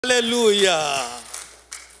Hallelujah.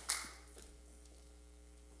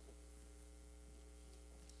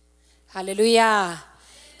 Hallelujah.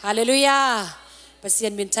 Hallelujah.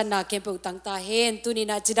 Pasien minchana kempu tangta hen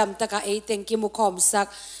tunina jidam taka eiteng kimukom sak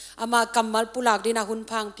ama kamal pulak dina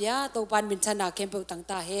hunpang pia topan minchana kempu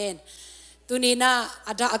tangta hen tunina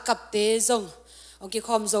ada akapte zong ongki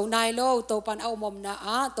khom zong nai lo topan au mom na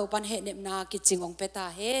a topan he nem na kiching ong peta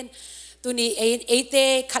hen tuni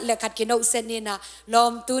eite khatle khat kino senina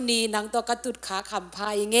lom tuni nang to katut kha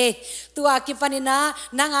khamphai nge tua kipanina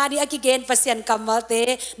nanga di akigen pasien kamalte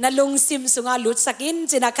na lungsim sunga lut sakin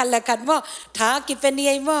china khalle khat mo tha kipeni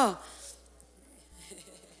ai mo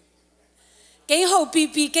ke ho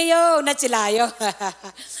pipi ke yo na chila yo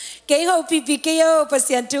ke ho pipi ke yo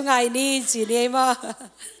pasien tungai ni chi ni mo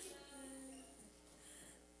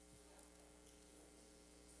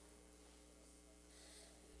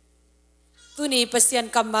tuni pasien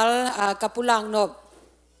kamal kapulang nop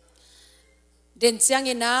den siang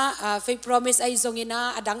ina fe promise ai zong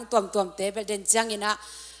ina adang tuam te bel den siang ina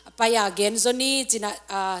paya gen zoni china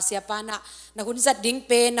siapa na hunzat ding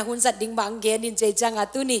pe na hunzat ding bang gen in je jang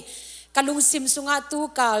atuni kalung sim sunga tu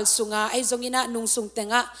kal sunga ai zong ina nung sung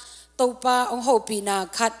tenga topa ong hopi na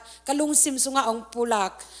khat kalung sim sunga ong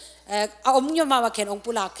pulak om nyoma wa ken ong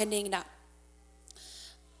pulak kening na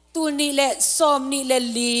tu ni le som ni le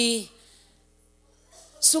li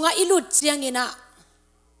sunga ilut siang ina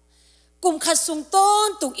kum khasung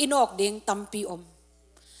ton tung inok ding tampi om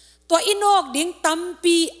to inok ding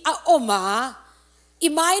tampi a oma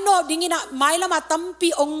imai no ding ina mai lama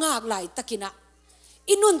tampi ong ngak lai takina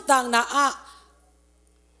inun tang na a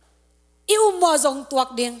i mo zong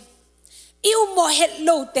tuak ding i mo het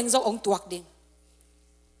lo teng zong ong tuak ding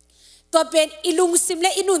to pen ilung sim le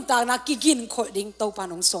inun tang na kigin khol ding to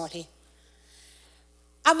panong so he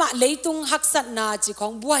ama leitung haksat na chi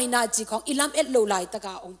khong buai na chi khong ilam et lo lai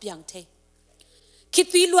taka ong piang the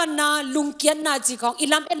khitui luan na lungkian na chi khong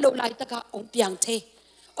ilam et lo lai taka ong piang the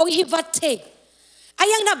ong hivat the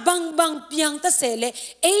ayang na bang piang ta sele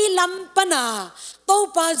e lam pana to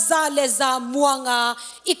pa za le za muanga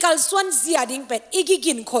ikal swan zia ding pet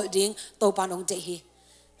igigin khol ding to panong te hi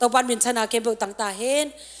to pan min chana ke bo tang ta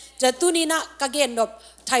hen jatuni na kagen nop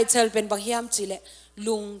title pen bang hiam chi le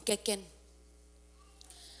lung keken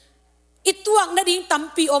ituak na ding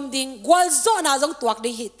tampi om ding gwal zo na zong tuak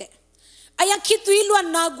ding hite ayang khitui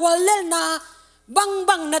luan na gwal lel na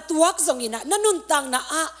bang na tuak zong ina nanuntang na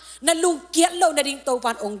a na lungkiat lo na ding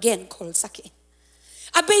topan onggen khol saki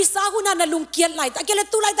abei sa huna na lungkiat lai ta kele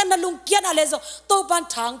tu lai ta na lungkiat ale zo topan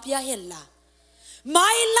thang pia hen la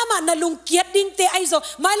mai lama na lungkiat ding te ai zo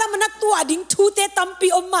mai lama na tua ding thu te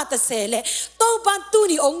tampi om ma ta sele topan tu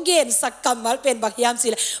ni onggen sakamal pen bak hiam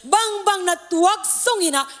sile bang na tuak zong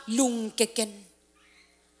ina lung keken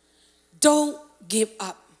don't give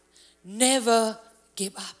up never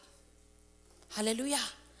give up hallelujah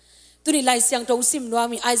tuni lai siang tong sim no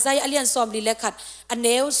mi Isaiah alian som li lekhat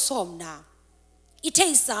aneu som na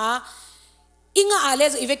iteisa inga ale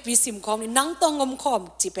zo ivek pi sim khom ni nang tong ngom khom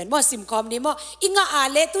chi pen mo sim khom ni mo inga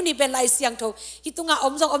ale tuni pen lai siang tho hitunga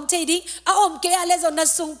om jong om chei ding a om ke ale zo na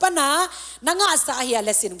sung pana nanga sa hi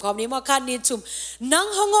ale sim khom ni mo khan ni chum nang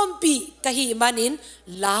hongom pi kahi manin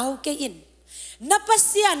lau ke in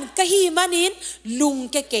napasian kahi manin lung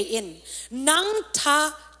ke in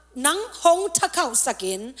nang hong thakau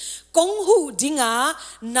sakin kong hu dinga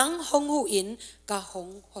nang hong hu in ka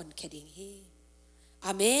hong hon keding hi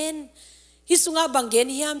amen hisunga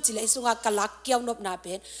banggen hiam chila hisunga kalak kyaw nop na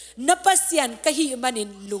pen napasian kahi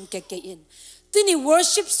manin lung ke in tini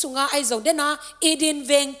worship sunga ai zong dena edin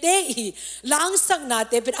veng te hi lang sang na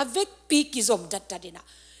te pen avek pi ki zom dat dina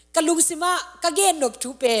kalung sima kagen nop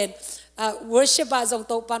thu pen worship ba zong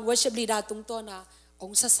to pan worship leader tung to na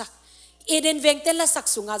ong sasak eden veng te la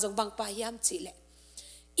sak sunga zong bang pa hiam chile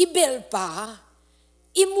ibel pa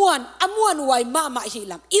amuan wai ma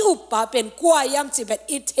hilam I upa pen kwa yam chibet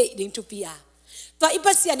I te ding tu pia to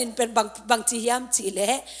ipasian in pen bang chi hiam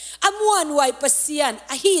chile amuan wai pasian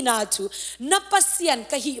ahina tu na pasian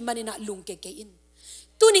kahi manina lungke ke in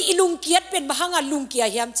tuni ilungkiat pen bahanga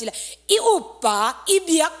lungkia hiam chile I upa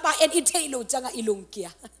ibiak pa en I te lo changa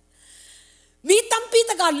ilungkia mi tampi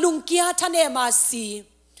taga lungkia thane ma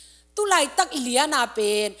si tu lai tak iliana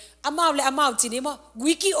pen amau chini mo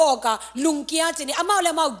wiki oka lungkia chini amau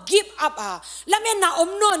le mau give up lamen na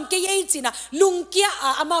omnon ke yei china lungkia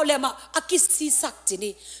amau le ma akisi sak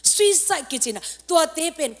chini suicide ki china to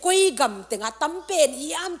te pen koi gam tenga tampen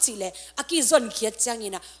yam chile aki zon khiat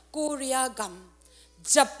changina Korea gam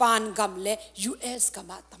Japan gam le US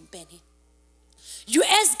gama tampen hi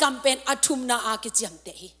US gam pen athumna a ki jam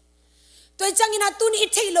te hi ตัวจังอินาตุนอิ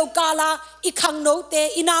เทโลกาลาอิคังโนเต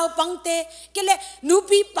อินาวปังเตเกเลนู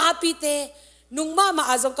ปีปาปีเตนุงมา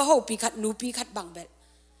อาจงก็หูปีขัดนูปีขัดบังเบล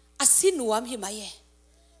อาสินวมหิมาย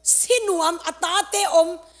สินวมอัตาเตอม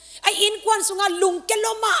ไออินควันสุงาลุงเกล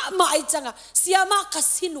มาไอจังอะเสียมาคั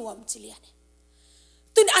สินวมจิเลียน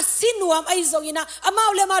ตุนอาสินวมไอซงอินาอามา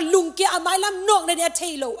เลมาลุงเกอามาลำนอกในเท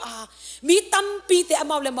โลมีตัมปีเตอา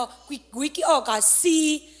มาเลมากุยกิออกาซี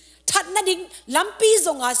ทัดนั่นดิงลำปีซ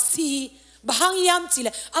งอาซีบางยามจิเล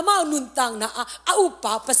อามานุนตังนะอุป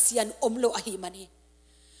าปัสยันอมโลอหิมัน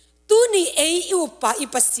ตุนี่อุปาอิ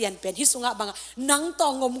ปัสยันเป็นฮิสุงะบางนังตอ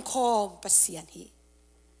งมคอมปัสยันฮี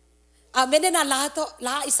เมเนนาลาโตล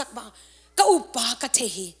าอิสักบางกอุปากะเท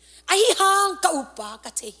ฮีไอหางกอุปาก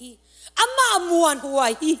ะเทฮีอามามวนหัว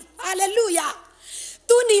ฮีฮาเลลูยา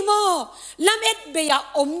ตุนี่โมลำเอ็ดเบีย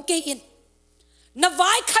อมเกอินนว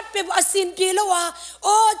ายขัดเปบอสินปีละวะโ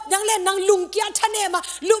อ้นังเล่นนังลุงเกียทะเนมา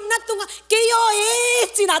ลุมนัดตุงเกยโอ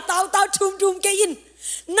จินาตาวทุมเกยิน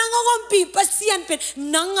นังงอมปีปัสยันเป็น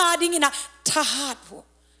นังอาดิงินะทหารพวก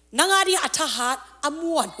นังอาดิงอัทหารอม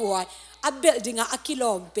วนหัวอับเบลดิงอากิล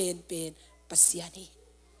อมเป็นปัสยันี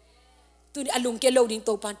ตุนี่ลุงเกโลดิงโต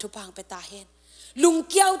ปันทุพังไปตาเห็นลุง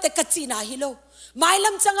เกียวแต่กัจจินาฮิโลไม่ล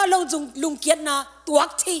ำจังลงจงลุงเกียนาตัว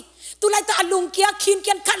ที่ตุไลตาลุงเกียขินเ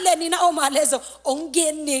กียนขัดเลนี่นะเอามาเลโซองเก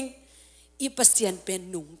นนิงอีปัสยันเป็น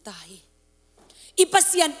หนุ่งตายอีปั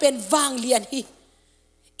สยันเป็นวางเลียนฮี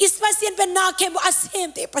อีปัสยันเป็นนาเคมอาเซม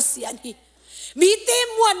เตปัสยันฮีมีเต็ม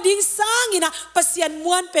มวนดิงสร้างอินะปัสยันม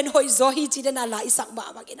วนเป็นหอยโซฮีจีเดนาลาอิสักบา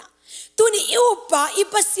บากินะตุนี่อุปาอี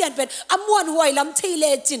ปัสยันเป็นอมวนหวยลำเทเล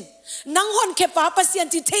จินนังฮอนเคปาปัสยัน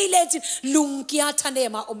ที่เทเลจินลุงเกียทะเน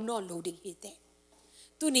มาอมนอนโลดิงฮีเต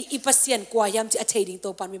ตุนี่อีปัสยันกว่ายามที่อเทดิงโต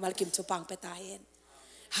ปันมีมาลกิมจุปังไปตายเห็น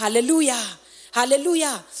ฮาเลลูยาฮาเลลูย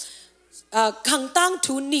าขังตั้ง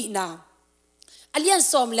ทุนนี่นะอเลียน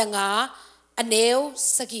ซอมเลงาอันเนว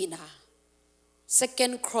สกีนา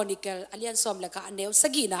Second Chronicle อเลียนซอมเลงาอันเนวส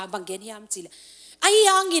กีนาบางเกนยามจิเลไอ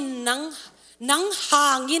ยังอินนังหา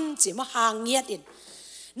งอินจิมาหางเงียดอิน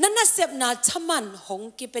นั่นน่ะเสพนาชมันหง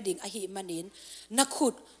กิเปดิงอหิมันินนักขุ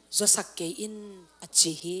ดจสักเกอินอ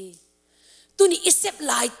จิฮีตุนี่อิเสพ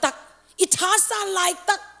ลายตักอิทาสานลาย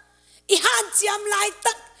ตักอิฮันจิมลาย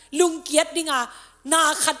ตักลุงเกียดดิงานา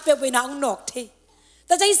ขัดเปไปนางนอกเทแ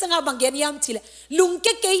ต่ใจสังบางเกนยามจิเลลุงเ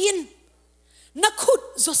กยินนักขุด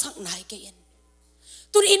จสักนายเกยิน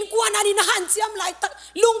ตุนอินกวนอารินาฮันเซียมลายตัก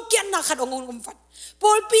ลุงเกียนนาขัดองงฟัดพอ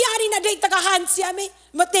ลปีอารินาเด็กตักฮันเซียม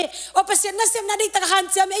มาเตออเปเซนนาเซมนาเด็กตักฮัน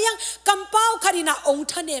เซียมยังกัมเป้าคารินาอง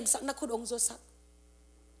ทะเนมสักนักขุดองโซสัก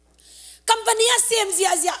กัมปานีเซียมเซีย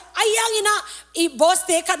อายังอินาอีบอสเต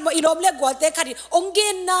ขัดมาอีโรมเล็กกว่าเตขัดองเก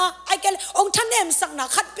นนาไอเกลองทะเนมสักนัก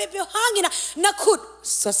ขัดเปเปหางอินานักขุด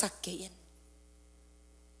โซสักเกยิน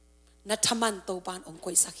นัทมันโตปานองค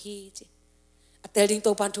อยสักฮีจิอัตเตลิงโต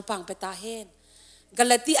ปานทุปังไปตาเห็นกา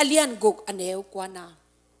ลาติอเลียนกุกอเนวกวานา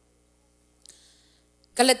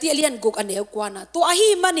กาลาติอเลียนกุกอเนวกวานาตัวฮี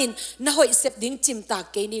มันินน่าหอยเสพดิ้งจิมตา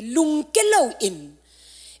เกนี่ลุงเกลาอิน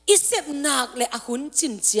อิเสพนักเลยอาหุนจิ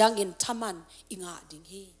นเจียงอินทมันอิงาดิ้ง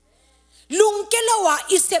ฮีลุงเกลาวะ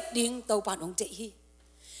อิเสพดิ้งโตปานองเจฮี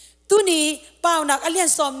ตัวนี้เปล่านักอเลียน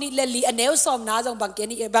ซอมนี่เลลีอเนวซอมนาจงบางเก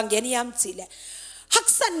นี่ยามสิเลฮัก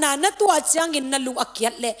ษณะนัตตัวเจียงอินนัลุงอักยั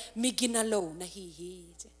ดเลมิกินาโลนะฮี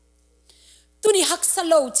ตัวนี้ฮักษะ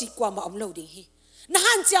โลจีกว่ามาอมโลดิ้งฮีนะ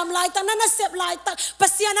ฮันจามลายตักนั่นน่ะเสพลายตักปั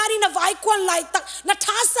สยานารีน่ะไว้ควันลายตักน่ะ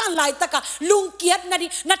ท้าสานลายตักลุงเกียรติน่ะดิ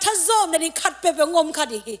น่ะท้าโซมน่ะดิขัดเปเปงมขัด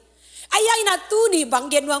ดิไอ้ยัยน่ะตู้นี่บาง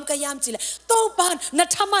เกนวามกะยามจิเลโตปานน่ะ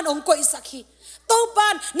ทำมันองกอยสักฮีโตปา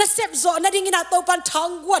นน่ะเสพโซน่ะดิงิน่ะโตปานทาง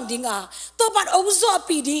กวนดิงาโตปานองโซ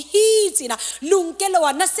ปีดิฮีจิน่ะลุงเกลว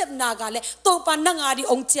ะน่ะเสพนากาเลโตปานนางาดิ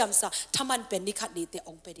องเจียมซะทำมันเป็นนิขัดดิเตอ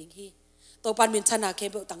งเปดิงฮีโตปานมินชนะเค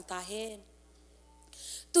เบตังตาเฮน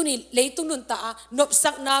ตุนี่เลยตุนุนตานบ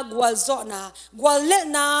สักนากวลโซนากวลเล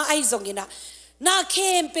นาไอซงกินะนาเข้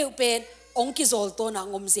มเปเป็นองกิโซลโตนา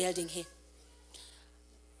งมเซลดิงเฮ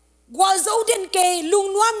กวลโซเดนเกลุง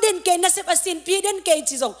นวมเดนเกนัสเซปสินพีเดนเก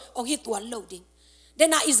จิซงองฮิตวันโลดิงเด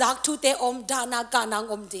น่าอิซักทูเตอมดานากานาง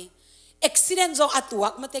อมดิงอุบิเหตุซงอัตวั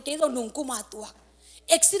กมาเตเกซงนุงกุมาตัว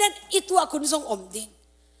อุบิเหตุอิตัวคุณซงอมดิง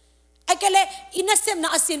ไอเกเลอินัสเซมนา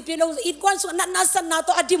สินพีโลอินกวนซงนัสันนาโต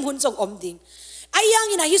อดิมหุนซงอมดิงไอ้ยัง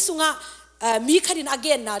อินะฮิสุงะมีคดินอเก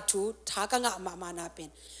นนาทูท้ากังะมานาเป็น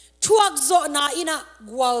ทวกโซนาอินะ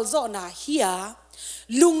กวลโซนาเฮีย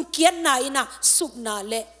ลุงเกียนนาอินะสุบนา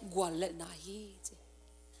เลกวลเลนาฮี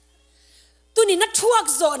ตุนี่นัทวก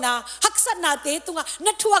โซนาฮักษณะเตตุงะ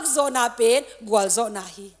นัทวกโซนาเป็นกวลโซนา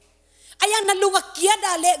ฮีไอ้ยังนั่นลุงเกียด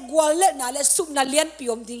าเลกวลเลนาเลสุบนาเลียนปิ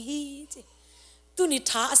อมดิงฮีตุนี่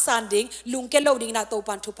ท้าอสานดิงลุงเกลโลดิงนาโต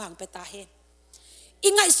ปันทุพังไปตาเฮน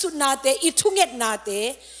ingai sut nate itunget nate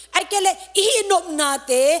ai kele ihinop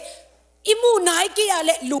nate imu nai ke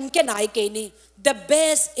ale lungke nai ke ni the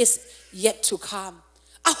best is yet to come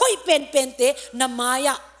ahoi pen te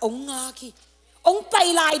namaya onga ki ong pai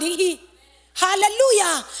lai di hi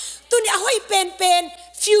hallelujah tuni ahoi pen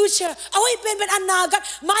future ahoi pen anagat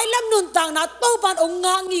mai lam nun tang na to pan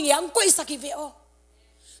onga ngi yang koi sakive o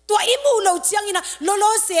tua imu lo chiang ina lolo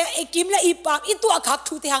se ekim la ipang itu akak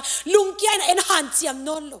thu te hang lungkia na en han chiam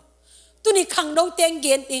non lo tuni khang no teng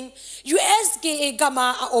gen ting US ke gama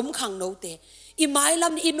a om khang no te I mai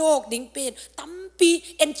lam ni inok ding pen tampi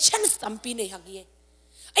en chance tampi ne hang ye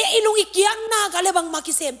ay ilung ikiang na ka lebang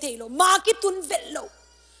makisem te lo makitun vel lo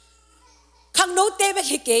khang no te be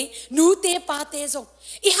ke nu te pa te zo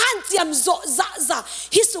I han chiam zo za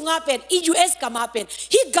hi sunga pen I US gama pen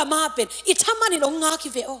hi gama pen I thamani lo nga ki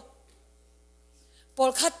ve o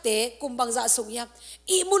pol khatte kumbang za sungya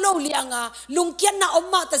I mulo lianga lungkian na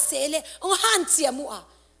omma ta sele ong han chiamu a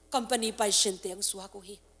company patient te ang suha ko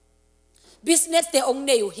hi business te ong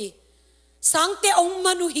nei hi sang te ong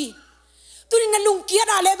manu hi tuni na lungkia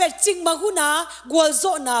na level ching mahuna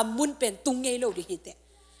gwalzo na mun pen tungei lo di hi te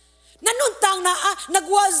nanun tang na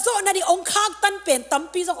nagwazo na di ong khak tan pen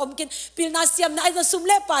tampi jong omkin pilna siam na ai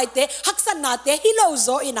sumle pai te haksan na te hilo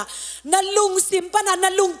zo ina na lung sim pa na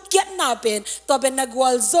lung kiat na pen to ben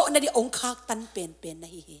nagwazo na di ong khak tan pen na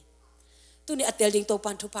hi tu ni atel ding to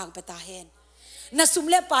pan thu pang pa ta hen na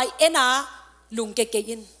sumle pai ena lung ke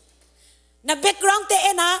in na background te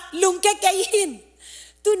ena lung ke in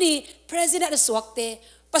tu ni president swak te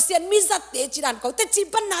pasien mizat te chiran ko te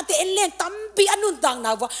chipan na te enleng tampi anun tang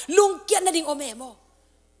na wa lungkia na ding omemo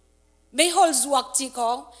me hol zuak chi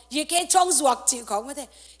kong ye ke chong zuak chi kong mate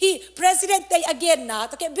hi president te again na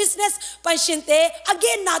to ke business patient te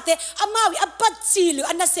again na te amawi apat silu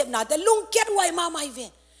anasep na te lungkia wai ma mai ve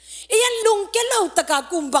iyan lungkia lo taka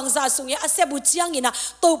kumbang za sungya asebu chiang ina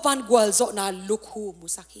topan gwalzo na lukhu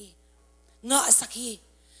musaki nga asaki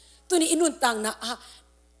tuni inun tang na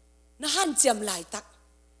han chiam lai tak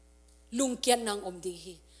lungkian nang om ding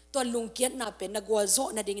hi to lungkian na pen na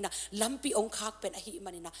gwalzo na ding na lampi ong khak pen a hi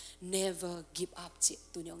manina never give up chi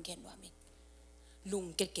tu ni ong gen wa min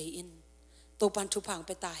lung ke in to pan thu phang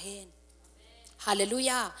pe ta hen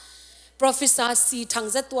hallelujah professor si thang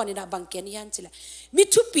za to ni na bang ken yan chila mi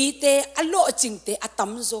thu pi te a lo ching te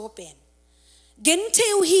atam zo pen gen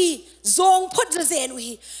theu hi zong phot za zen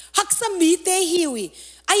hi haksam mi te hi wi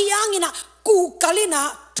ayang ina ku kalina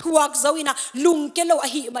thuak zawina lungkelo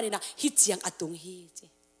ahi manina hi chiang atung hi che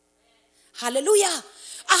hallelujah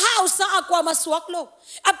aha usa akwa maswak lo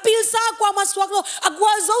apil sa akwa maswak lo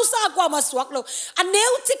agwa zo sa akwa maswak lo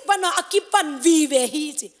aneu chik pana akipan vive hi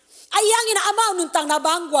che ayang ina amau nun tang na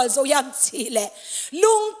bangwal zo yam chile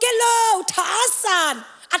lungkelo thasan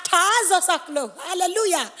atha zo saklo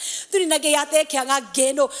hallelujah tuni na ge yate khyanga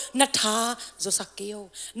geno na tha zo sakyo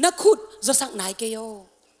na khut zo sak nai ke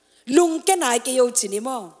yo lung ke nai ke yo chini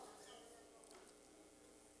mo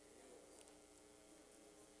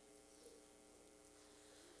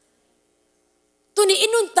tuni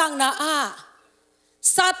inun tang na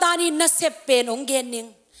satani na sepen ong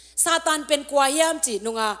gening satan pen kwayam chi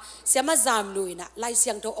nunga siama zam luina lai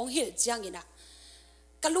siang to ong hil chiang ina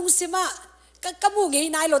kalung sima kamu ngai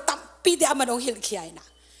nai lo tampi de aman ong hil khiai na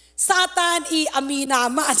satan I amina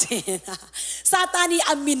ma chena satan I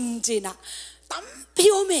amin chena tampi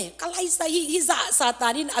ome kalai sa hi za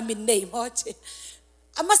satanin amin nei mo che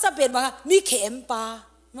ama sa pen ma mi khem pa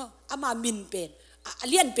mo ama min pen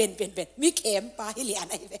alian pen mi khem pa hi lian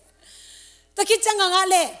ai ve ta ki changa nga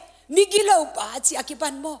le mi gilo pa chi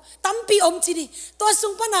akipan mo tampi om chi ni to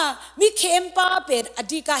sung pa na mi khem pa pen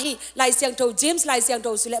adika hi lai siang tho James lai siang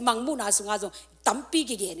tho sule mangmu na sunga zo tampi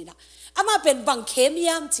ki ge ni na ama pen bang khem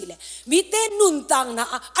yam chi le mi te nun tang na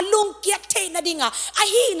alung kiat the na dinga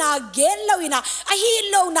ahi na gel lawina ahi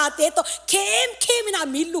lo na te to khem na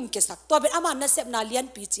mi lung ke sak to ben ama na sep na lian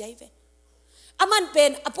pi chi ai ve aman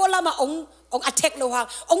pen apola ma ong attack lo ha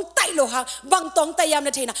ong tai lo ha bang tong tayam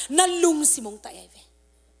na thena na lung simong tai ai ve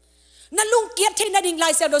na lung kiat thena ding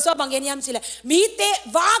lai se do so bang gen yam chi le mi te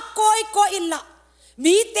wa koi illa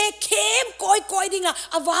mi te khem koi dinga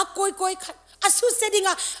awa koi khat asu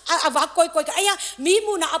sedinga awa koi aya mi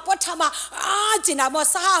mu na apothama jina mo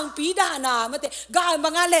sang pi da na mate ga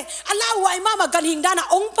mangale ala wai mama galing da na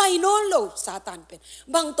ong pai non lo satan pen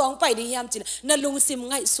bang tong pai di yam chin na lung sim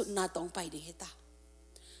ngai sut na tong pai di heta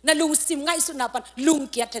na lung sim ngai sut na pan lung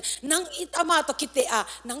kiat nang itama to kite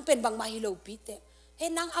nang pen bang mai lo pi te he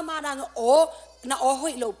nang ama na o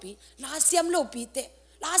hoi lo pi la siam lo pi te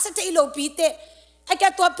la sa te lo pi te ไอ้แก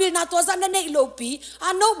ตัวปีนาตัวซันนั่นเองโลปีอั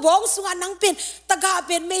นโนบ้องสุงอันนังเป็นตะกาเ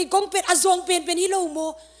ป็นไม่กงเป็นอาจงเป็นฮิโลโม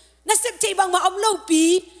นั่นเสพใจบางมาอมโลปี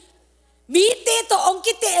มีเตตัวอง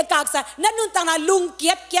กิเตกากษานั่นนุ่นต่างนาลุงเกี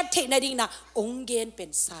ยรเทนดิ่งนะองเกนเป็น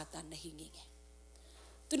ซาตานนะหิงเง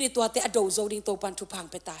ตัวนี้ตัวเตอโดโซดิ่งตัวปันทุพัง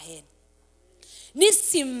เปตาเฮนนี่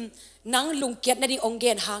ซิมนังลุงเกียรนั่นดิ่งองเก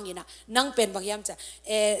นหางยินะนังเป็นบางยามจะ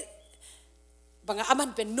บางอามัน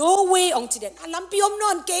เป็นโนเวองจิเดนลัมพิอมน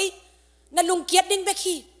อนเกย์นั่นลุงเกียรดิ่งเบ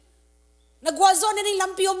คีนักวาซอนนั่นดิ่งลั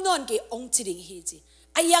มพิอมนอนเกย์องจิดิ่งฮีจี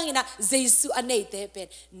ไอ้ยังยินะเจสุอันนี้เตเป็น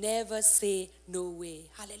never say no way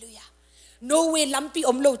hallelujah no way ลัมพิ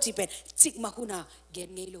อมโลจีเป็นจิกมาคุณาเกน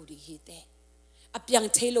เงโลดิ่งฮีเตอเปียง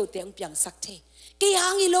เทโลเตอเปียงสักเทเกี่ย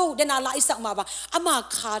งอีโลเดนาลาอิสักมาบะอามา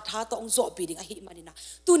คาท้าตองโซปีดิ่งอหิมานินะ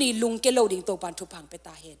ตัวนี้ลุงเกโลดิ่งตัวปันทุพังเปต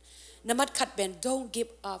าเฮนน้ำมัดขัดเป็น don't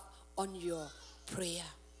give up on your prayer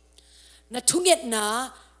นัดทุ่งเย็นนา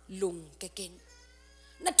ลุงเก่ง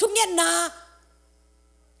นัดทุ่งเย็นนา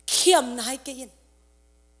เขียมนายเก่ง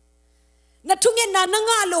นัดทุ่งเย็นนานั่ง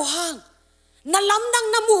อาโลหังนัดล้ำนั่ง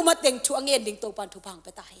น้ำมูมาเต็งช่วงเย็นดิ่งตัวปันทุพังเป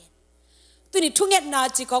ตาเฮนตัวนี้ทุ่งเย็นนา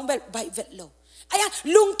จีของแบบใบเวทโลไอ้ยัง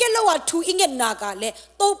ลุงเกลว่าทูอิงเงินนากาเล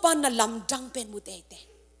โตปานนั่นลำดังเป็นมุเตเต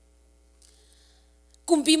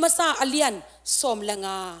กุมปีมาซาอเลียนสมเลง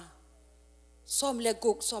าสมเล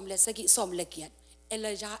กุกสมเลสกิสมเลเกียดเอ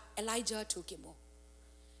ลิจาทูกิโม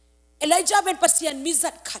เอลิจาเป็นปัสยันมิซั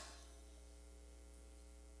ดขัด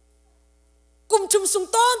กุมชุมสุง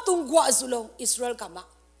ต้นตุงกัวจุลงอิสราเอลกามา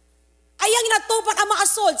ไอ้ยังน่ะโตปานอามาอ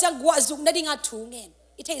โซลจังกัวจุงนั่นดิ่งอาทูเงิน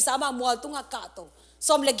อิเทสามามัวตุงอากาโตส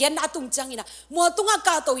มเลเกียนนาตุงจังอินะมัวตุงอาก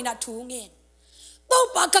าโตอินะทูเงินโต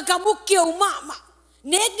ปากกามุเกียวมา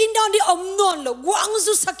เนกดินดอนที่อมนอนโลกวาง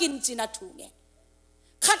ซุสกินจินะทูเงิน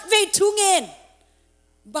ขัดเวทูเงิน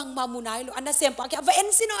บางมามุนายโลอันนั้นเสียงปากแกว่าเอ็น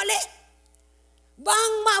ซิโนเลบาง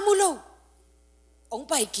มามุโลอง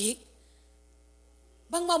ไปกิก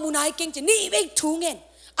บางมามุนายเก่งจะนี่เวทูเงิน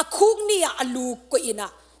อะคุกนี่อะลูกก็อินะ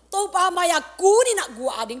โตปามายากูนี่นะกู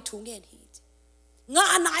อาดิงทูเงินฮีงา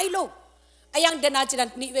อนายโลอายังเดนาจินัน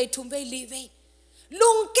นี่เวทุมเวลีเวลุ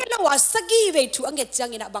งเกลว่าสกีเวทุอังเกจัง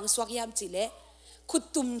อินะบางสวกยามจิเลขุด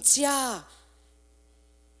ตุมเจ้า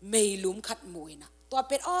ไม่ลุมขัดมวยนะตัวเ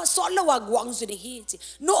ป็นสอนละว่ากวางสุดฮีจิ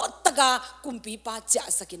โนตกากุมปีปาจ่า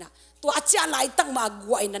สกินะตัวอาจารย์หลายตั้งมาก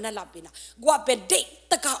วายนั่นน่ะลับไปนะกว่าเป็นเด็ก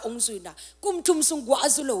ตกาองสุนะกุมทุมสุงกว่า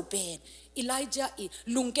สุโลเป็นอิไลจาอี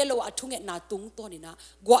ลุงเกลว่าทุ่งเงนาตุงตัวนี่นะ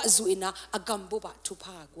กว่าสุอินะอากัมบุบะทุพ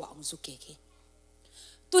ากว่าองสุเกเค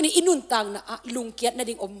ตัวนี้อินุนตังนะลุงเกียรนั่น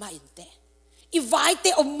ดิ่งอมมาอินเตอีไว้เต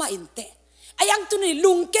อมมาอินเตอายังตัวนี้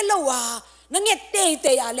ลุงเกลว่านั่งเงเตเต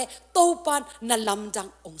ยาเลโตปันนั่นลำจัง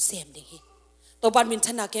องเซมดิ่งฮีโตปันมินธ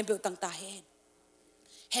นาเกมเปิลตั้งตาเ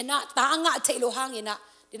ห็นนะตางะเทโลหางเห็นนะ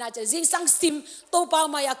ดินาจะจิงสังซิมโตปา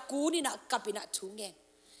มายากูนี่นะกับปินะทุ่งเงิน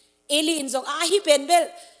เอลีอินซงฮิเป็นเบล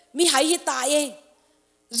มีหายฮิตาเอง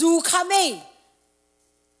จูคาเมย์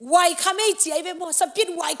ไวคาเมย์จีไอเบมสปิด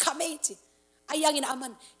ไวคาเมย์จีอายังอินอามั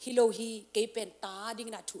นฮิโลฮีเกยเป็นตาดิ่ง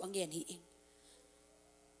นะทุ่งเงินฮีเอง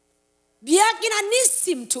เบียกินอันนี้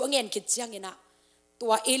ซิมทุ่งเงินคิดจังเงินนะตั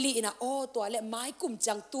วเอลีอินะตัวเล่ไม้กุม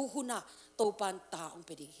จังตูหุนะโตปันตาองเป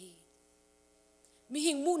ดิฮีมี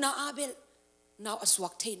หิงมูนาอาเบลนาวอสวั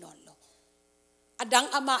กเทนอนโลอดัง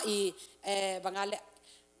อามาอีบางอะไร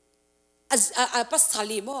ปัสสา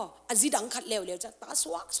ลีโมอจิดังขัดเลวจะตาส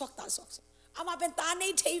วักตาสวักอามาเป็นตาใน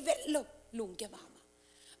เทเวลโลลุงแกมา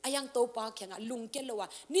อายังโตปาแข่งลุงแกเลว่า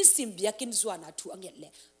นี่สิมเบียกินส่วนทูอังเกตเล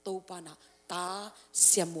โตปานะตาเ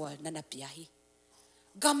สียมัวนันเปียฮี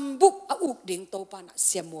กัมบุกอุกดิ่งโตปานะเ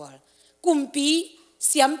สียมัวกุมปีเ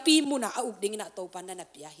สียมปีมุนะอุกดิ่งนะโตปานัน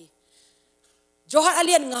เปียฮีจอฮัดอเ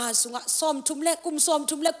ลียนงาสุงะสอมทุมเล็กกุมสอม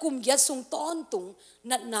ทุมเล็กกุมยาสุงต้นตุง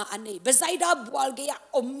นัดนาอันนี้เบไซดาบัวลเกีย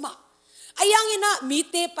อมมาอายังอินะมี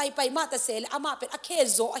เตไปมาแต่เสลอามาเป็นอเค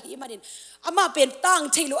โซอหิมันนินอามาเป็นตั้ง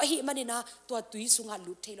เทโลอหิมันนินะตัวตุยสุงะ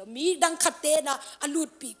ลุดเทโลมีดังขัดเตนะอลุด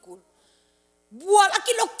ปีกุลบัวลอ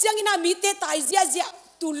กิลกจังอินะมีเตตายเสีย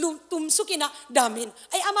ตุมสุกินะดามิน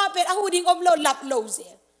ไออามาเป็นอหูดิ่งอมโลลับโลเซ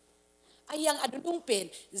อายังอดุลุงเป็น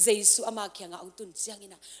เจสุอามาเขียงองตุนเจียงอิ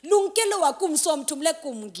นะลุงเกลว่ากุมสมทุมเล็กกุ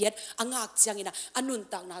มเกียรอังอักเจียงอินะอนุน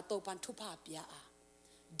ตังนาโตปันทุพาเปีย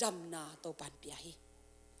ดำนาโตปันเปียฮี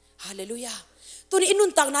ฮาเลลูยาตัวนี้อนุ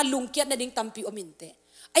นตังนาลุงเกียรนั่นดิ่งตัมปีอมินเต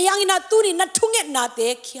อายังอินะตัวนี้นัดทุ่งเงินนาเตะ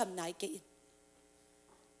เขียมนายเกอิน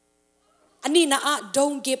อันนี้นะ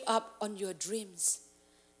don't give up on your dreams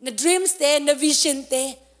นะ dreams เตนะ vision เต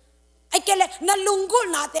ไอ้แกเลยนะลุงกุล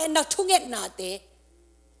นาเตนะทุ่งเงินนาเต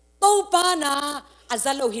โตปานาอาซ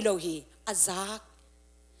าโลฮิโลฮีอา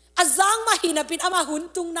ซักมาหินาปินอามาหุน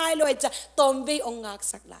ตุงนายลอยจะตอมเบองงัก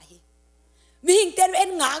สักลาฮีมีหิงเตนเอ็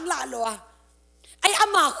นงากลาโลอะ ไอ้อา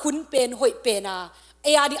มาคุณเป็นหอยเป็นไอ้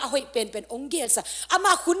ยาดิอาหอยเป็นองเกลส์อาม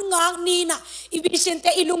าคุณงางนี่นะอีวิเชนเต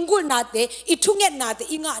อีลุงกุลนาเตอีทุ่งเงินนาเต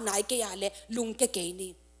อีงาไหนเกียเลลุงเกเก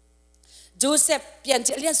นี่โจเซฟเปลี่ยน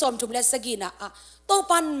เรียนสมทุมเลสกีนะตัว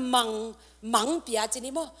ปันมังเปียจิ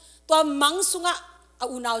นิโมตัวมังสุงะ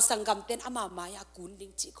อุณาวสังกัมเต็นอามามายากุนดิ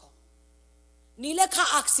งจิโคนี่เลขา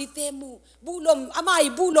อักษิเตมูบุลมอามา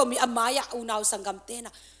บุลมอามายาอุณาวสังกัมเต็น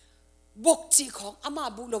ะบกจิของอามา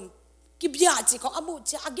บุลมกิบยาจิของอามุ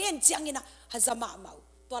จิอาเกนจิอังกินะฮัซามาเมา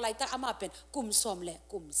ตัวไรแต่อามาเป็นกุมสมเล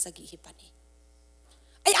กุมสกิฮิปานี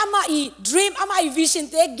ไออามาอีดรีมอามาอีวิชั่น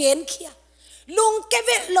เตเกนเคียลุงเกเว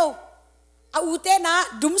ตโลอาอุเตนะ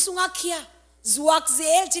ดุมสุงาเคียzwak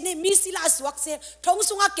zel chine misila zwak zel thong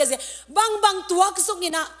sunga ke je bang tuak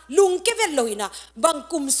sungina lung ke vel loina bang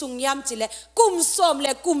kum sung yam chile kum som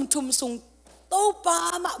le kum thum sung to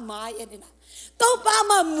pa ma mai enina to pa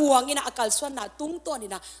ma muang ina akal swan na tung to ni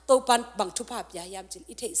na to pan bang thu pa pya yam chil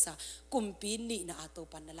i theisa kum pi ni na to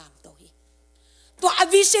pan na lam to hi to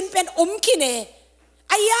avision pen khine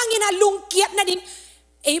ayang ina lung kiat na ding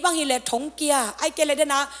ei bang hi le thong kia ai ke le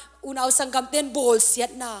na unaw sangam ten bol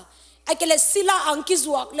siat naไอ้เกลสิลาอังกิจ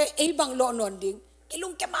วักเลยไอ้บังโลนอนดิ้งไอ้ลุ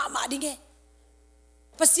งแกมาดิ้งเอง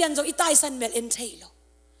ปัสยันจงอิตายสันเมลเอ็นเทโล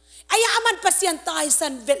ไอ้ยามันปัสยันตายสั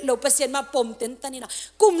นเวทโลปัสยันมาปมเต็นตันนี่นะ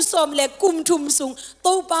กุมสมเล็กกุมทุมสุงโต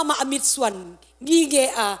ปามาอมิตส่วนงีเกะ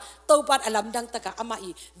โตปันอลัมดังตะกะอามาอี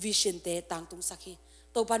วิเชนเตตังตุงสักฮี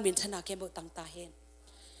โตปันมินธนาเคมบตังตาเฮน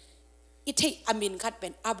อิเทอามินขัดเป็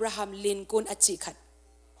นอับราฮัมลินกุนอจิขัด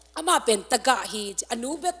อามาเป็นตะกะฮีอ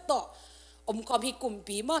นุเบตโตอมคอมฮีกุม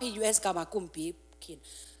ปีมาฮี US กามากุมปีขิน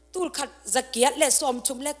ตูลขัดจักเกียรและสม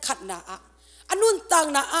ชุมและขัดนาอันนู้นต่าง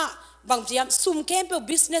นาบางทีซุ่มแคมเป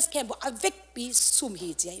บิสเนสแคมเปอเวกปีซุ่มฮี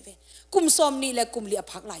ใจเวกุมสมนี่และกุมเลีย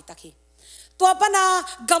พักหลายตะคีตัวปนา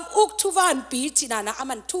กำอุกทุวันปีจินานะ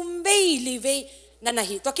มันทุมเวลีเวนั่นนะ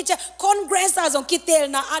ฮีตัวคิดจะคอนเกรสอาจงคิดเตล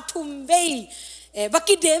นะทุมเววัก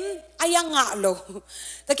เดมอายังงาโล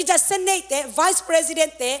ตัวคิดจะเซเนตเตไวส์ประธา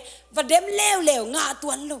นเตวักเดมเลวงาตั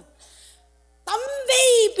วโลตั้มเว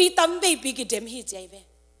ปีกิเดมฮีใจเว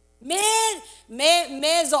เม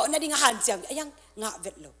โซนั่นดิ่งหันจังยังงาเว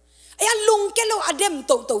ทโลยังลุงเกโลอเดมโ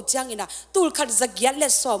ตจังอินะตูลขัดจักยันเล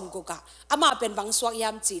สอมกูกะอามาเป็นบางสวกยา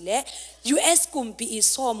มจีเล US กุมปี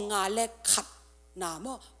สอมงาเลขัดนาม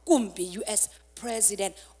กุมปี US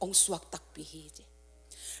President องสวกตักปีฮีเจ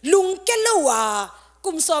ลุงเกโล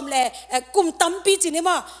กุมสอมเลกุมตั้มปีจีนี่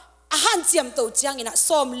มาอาหารเจียมโตจังอินะส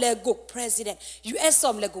อมเลกุก President US สอ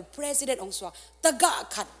มเลกุก President องสวกตะกะ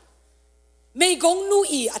ขัดไม่กงนู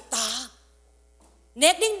อีอัตาเน็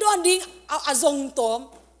กดิ้งดอนดิ้งเอาอาจงตอม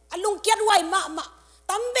อลุงเกียรไว้มา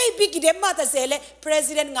ตั้มเบบีกิเดมมาแต่เสเล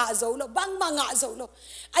President งาโซโลบังมางาโซโล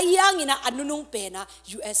อายังอินะอนุนุงเปนะ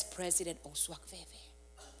US President องสวกเว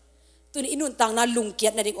ตัวนี้อินุนต่างนั้นลุงเกีย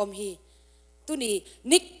รนะดิ้งอมฮีตัวนี้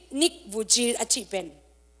นิกวูจีอาชีเป็น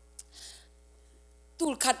ตู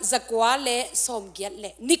ลขัดจักวาเลสอมเกียรเล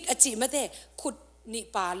นิกอาชีมาเตขุดนิ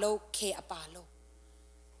ปาโลเคอปาโล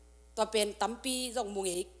ตัวเป็นตั้มปีจงมุงเ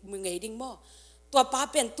อดิ้งหม้อตัวป้า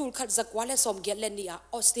เป็นตูลขัดจักวาเลสอมเกียรเลนี่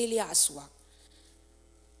ออสเตรเลียสวก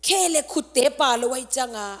เคเลขุดเตปาโลไว้จั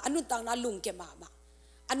งอันนู้นต่างนั้นลุงเกมา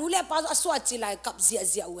อันนู้นเลป้าสวดจิไลกับเ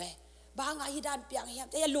สียเวบางฮิดานเปียงเฮีย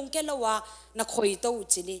แต่ยังลุงเกลว่านักคอยโต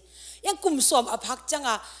จินี่ยังกุมสมอภักจัง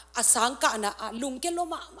อาสังกะนะลุงเกล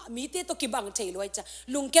มามีเตตกิบังเทลอยจัง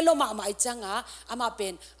ลุงเกลมาจังอามาเป็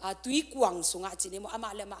นตุยกวางสุงจินี่อามา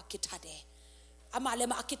เลมาคิดทัดอามาเล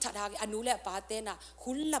มาคิดทัดหาอันนู้นเลป้าเตนะ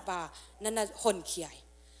หุ่นละป้านั่นน่ะหอนเขีย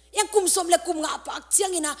ยังกุมสมและกุมงาปักจั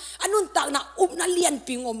งอินะอันนู้นต่างนะอุบน่ะเลียน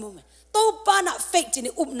ปิงอมมั้ยโตปานะเฟกจิ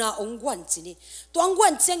นี่อุบนาองกวนจินี่ตัวองกว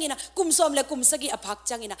นจังอินะกุมสมและกุมสกีอภัก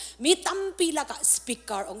จังอินะมีตั้มปีละกะสปีกเ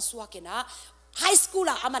กอร์องสวกนะไฮสคูลล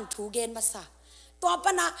ะอามันทูเกนมาซะตัวป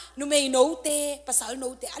านะนุเมยโนเตภาษาโน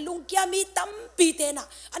เตอลุงเกียมีตั้มปีเตนะ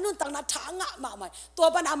อันนู้นต่างนะทางะมาตัว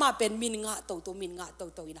ปานะมาเป็นมินงะโตมินงะโ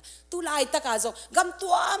ตอินะตุลายตะกาจงกำ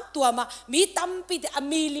ตัวมามีตั้มปีเตอ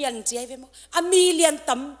มิเลียนเจเวมอมิเลียน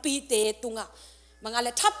ตั้มปีเตตุงะมังอะไร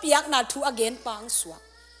ทับยักนาทูอเกนปังสวก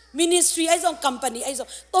มินิสทรีไอ้จงคัมพานีไอ้จง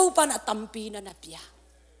โตปานะตั้มปีนั่นนะเปีย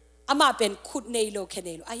อามาเป็นขุดเนโลแค่เน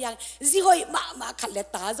โลอายังซิหอยมาขัดเล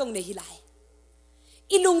ตาจงเนฮิไล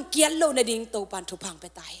อีลุงเกียรโลในดิ่งโตปันทุพังไป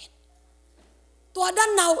ตายตัวด้า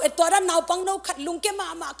นนาวปังนาวขัดลุงเกมา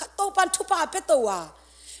ขัดโตปันทุพาไปตัว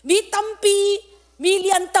มีตั้มปีมีเ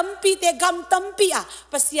ลียนตั้มปีเตกำตั้มปี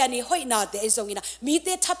ปัสยานีหอยนาเตไอ้จงอินะมีเต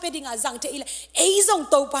ทับไปดิ่งจังเทอิเลไอ้จง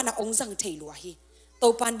โตปันองจังเทลัวฮีโต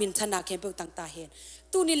ปันบินธนาเข้มเปิลต่างตาเห็น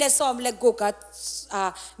ตัวนี้เลสอมเลโกกัด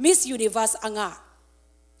มิสยูนิเวอร์สอ่าง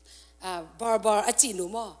บาร์อาจินุ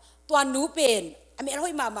มอตัวนูเป็น อเมริกาไ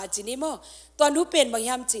ม่มาจีนี่มั้งตัวนู้เป็นบางย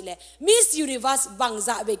ามจีเลยมิสยูนิเวอร์สบาง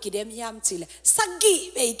จ่าเวกิเดมยามจีเลยสักกี่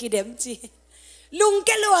เวกิเดมจีลุงแก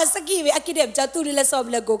ลัวสักกี่เวกิเดมจะตุลิเลสอบ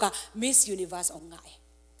เลโกกามิสยูนิเวอร์สองไง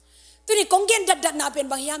ตุนี่คงเกนดัดนาเป็น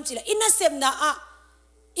บางยามจีเลยอินาเซมนาอะ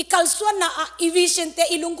อีกัลส่วนนาอะอีวิเชนเต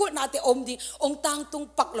อีลุงกุนาเตอมดิองตังตุง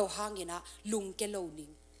ปักโลหางินะลุงแกโลนิ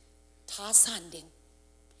งท้าสันเด้ง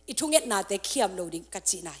อีทุ่งเอ็ดนาเตเขียมโลดิงกัจ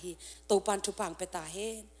จินาฮีโตปันทุปังเปตาเฮ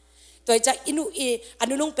นตัวจะอินุอีอ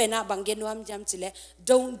นุลุงเป็นนะบางเกนวามจำจิเล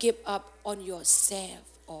don't give up on yourself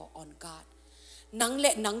or on God นังเล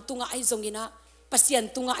ะนังตุงไอซงกินะปัสยัน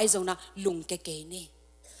ตุงไอซงนะลุงเกเกนี่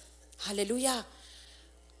ฮาเลลูยา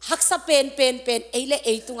ฮักษะเป็นเอเล่เอ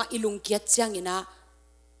ตุงอีลุงเกียจจังกินะ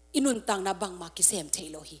อินุนตังนะบางมากิเซมเท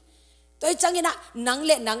โลฮีตัวจังกินะนังเ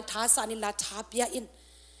ละนังท้าสานิลาท้าเปียอิน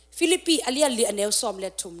ฟิลิปปีอาเลียลีอเนลซอมเล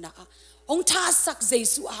ทุมนะองท้าสักเจ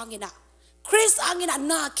สุอางินะคริสอังอินะ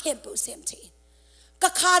นาเข้มเปอร์เซมเทนก็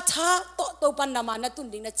ขาท้าโตปันนามานะตุน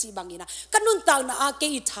ดิงนะจีบังอินะกันนุนตังนะอาเก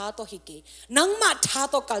อิท้าโตฮิเกนังมาท้า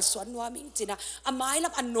โตกัลสวนวามิงจินะอาไม้ลั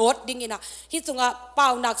บอันโนดดิงอินะฮิตุงะเป่า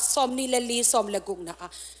นักซอมนิเลลีซอมเลกุงนะ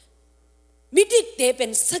มิดิกเตเป็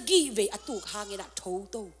นสกีเวอตุกหางินะโถ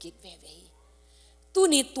โตกิกเวตุ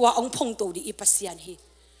นี่ตัวองพงโตดิอิปัสยันฮี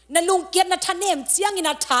นั่นลุงเกียรนะท่านเนมเจียงอิน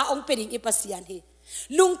ะท้าองเป็นอิปัสยันฮี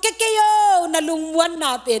ลุงเกเกโยนะลุงมวนน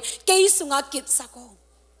าเป็นเกยสุงากิดสักอง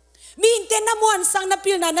มีอินเตนะมวนสังนะ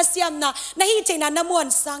พิลนะนะเสียมนะฮิเจนะมวน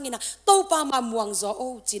สังอินะโตปามามวงโซโอ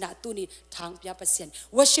จีนะตุนี่ทางพยาปัสยัน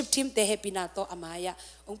worship team เตเฮปินาโตอามายะ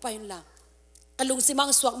องไปยุนละกลุงสิมัง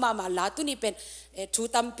สวกมาลาตุนี่เป็นทู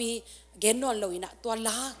ตัมปีเกนนอนโลอินะตัวล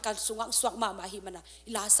ากัลสุงสวกมาหิมันนะ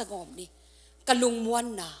ลาสงอมนี่กลุงมวน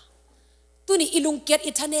นาตุนี่อิลุงเกียร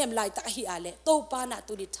อิทะเนมลายตะฮิอาเลโตปานะ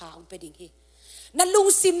ตุนี่ทางไปดิ่งฮีนั่นลุง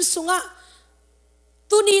ซิมสุงะ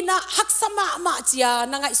ตุนีนะฮักสมาเจีย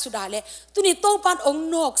นังไงสุดาเลตุนีโตปันอง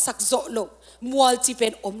นอกสักโจโลมัวจีเป็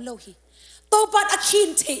นอมโลฮีโตปันอคิน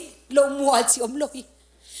เทโลมัวจีอมโลฮี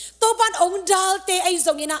โตปันองดาลเตไอซ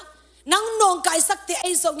งอินะนังนองกายสักเตไอ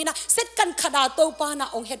ซงอินะเสร็จกันขนาดโตปานะ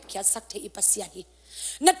องเฮ็ดเขียสักเทอิปัสยาฮี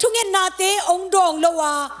นัทุงเงินนาเตองดองโลว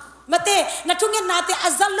ามาเตนัทุงเงินนาเตอา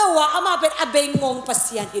ซัลโลวาอามาเป็นอเบงงปัส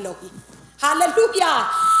ยาฮีโลฮีฮาเลลูยา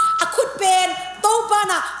อาคุดเป็นโตปา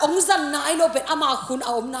นะองจันนายโลเป็นอามาคุณอ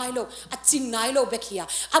าอมนายโลอาจิงนายโลเบคีย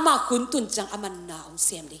อามาคุณตุนจังอามันนาองเ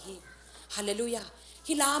สียมดีฮีฮาเลลูยา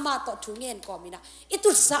ฮิลามาต่อทุงเงินก็มีนะอิตุ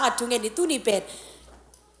สาทุงเงินนี่ตุนี่เป็น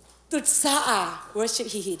ตุสา worship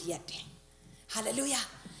ฮิฮิดียดฮาเลลูยา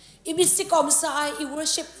อิมิสิกอมสายอิ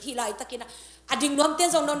worship ฮิลายตะกินะอดิ่งนวมเต้น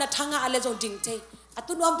จงนนทางอะไรจงดิ่งเทอ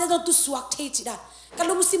ตุนวมเต้นจงตุสวกเทจิดากะ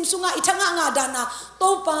ลุมซิมสุงะอิทางงาดานะโต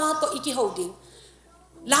ปาโตอิกิโฮดิ่ง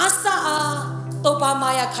ลาซาโตปามา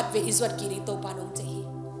ยาขัดเวอิสวัดกิริโตปานองเจฮี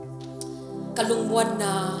กะลุงมวนน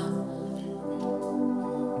า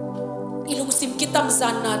อิลุงซิมกิตัมซา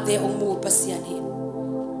นนาเตองมูปัสยานี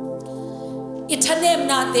อิทะเนม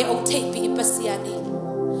นาเตองเทปีปัสยานี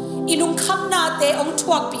อิลุงคำนาเตองท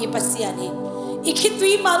วกปีปัสยานีอิคิด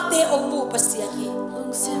วีมาเตองมูปัสยานีลุง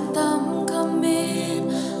ซิมตัมคำมิน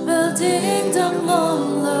เบลดิงดังมอง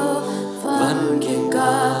โลฟันเกก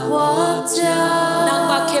าวัจจานัง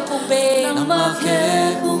มาเคพุง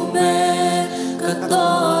เบกะโต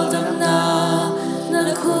ดังนานัน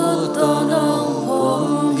คุโตนองพง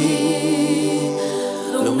ฮี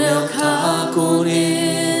ลุงเนลคากูนิ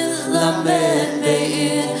ลำเบนเบอิ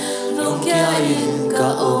นลุงแกอินกะ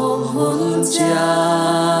อมหุนจา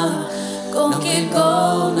กงกิโก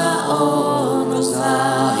นาโอนุสา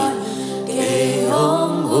ยเกยอ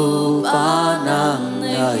งหูปานัง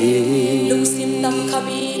ลุงซิมตัมคา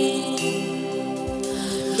มิ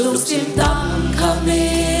ลุงซิมตัมคามิ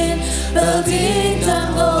เบลดิงจัง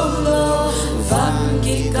โลโลฟัน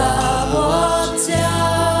กิกาวัจจา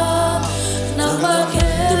นังมาเค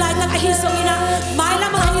ตุลายนักฮิสงินะไม่ละ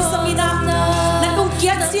มาฮิสงินะนักองเกี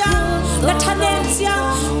ยรติเสียนักทะเลเสีย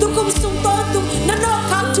ตุกุมสุงโตตุนันนอก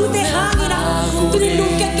คำชูเตหางินะตุนิลุ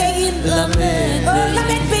งเกเกอินละเ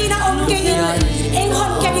ม็ดปีนะองเกอินเอ็งฮอ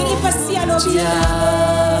นแกดิอิปัสเซียโลบิยา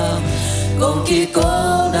กงกิโก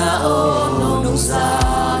นาโอนุสา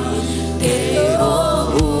เกโอ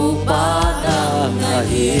อุปานา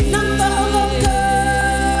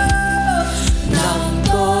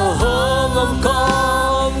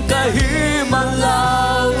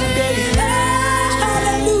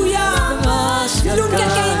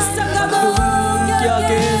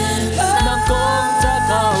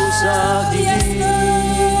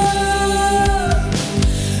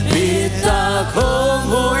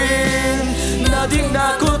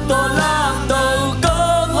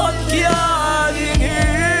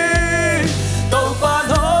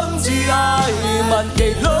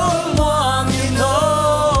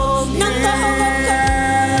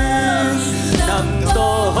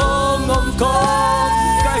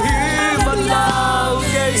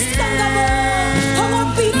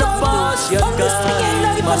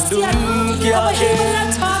Lungkia gen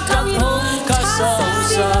Nakong kasaw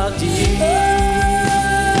sakit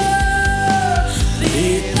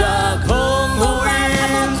Ita kong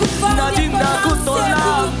huwin Na di na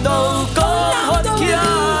kutolang Tau kong hot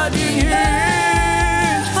kia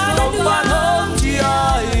dingin Tau panong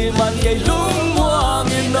chiay Man kay lumuang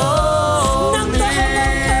inom ni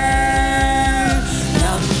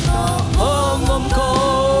Nang hongom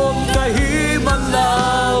kong Kahiman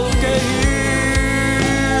law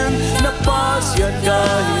kahin Napasyan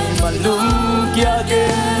kahiman Lungkia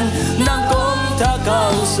gen Nang kong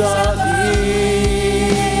takaw sa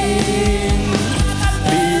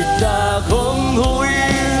Kong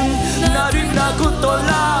huwin na rin naguto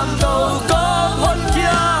lang Tau kong hot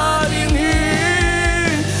kia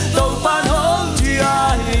ringhin Tau panong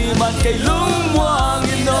chiay man kay lumuang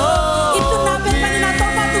inom Ito na ben na to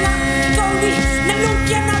ba tunga ikaw ni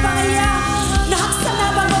nalungkya na ba kaya nahaksa na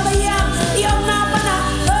ba kaya iyaw na pa na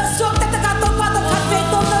suwag tataka to pa to kape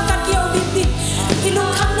to no kakiyaw diti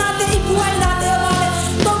ilungkam natin ibuhay natin amale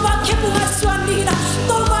to ba kepunga suwan di na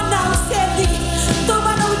to ba na usedi to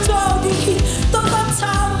ba na ujaw di to ba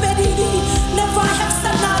tao bedidi na vahaksa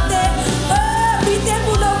natin bite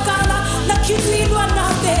mulaw kala na kinwiluan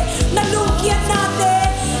natin nalungkya natin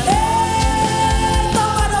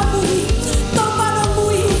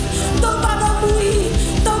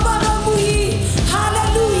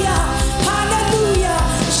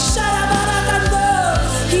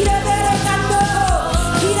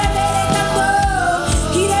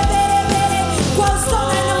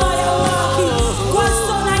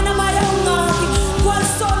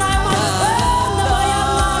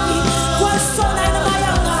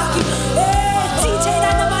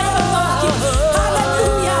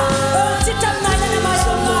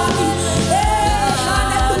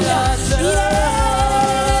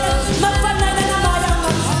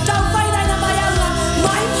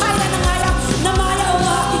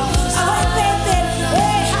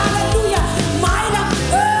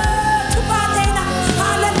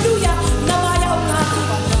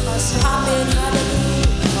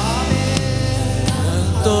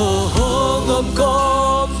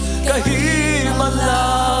Kahiman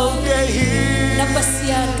law kahin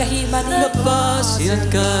Napasyan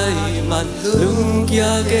kahiman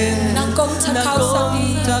Lungkia gen Nang kong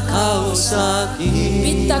takaw sakit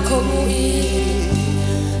Bita kong huwin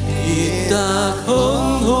Ita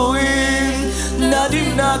kong huwin Na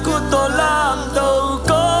di na kuto lang Tau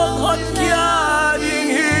kong hot kia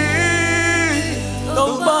ringhin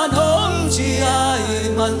Tau panong chiay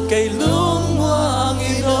man kay lumuang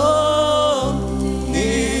inom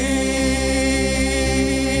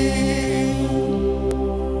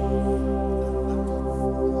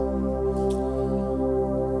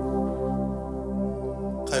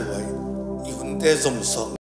Khai quay, yun te dòng sống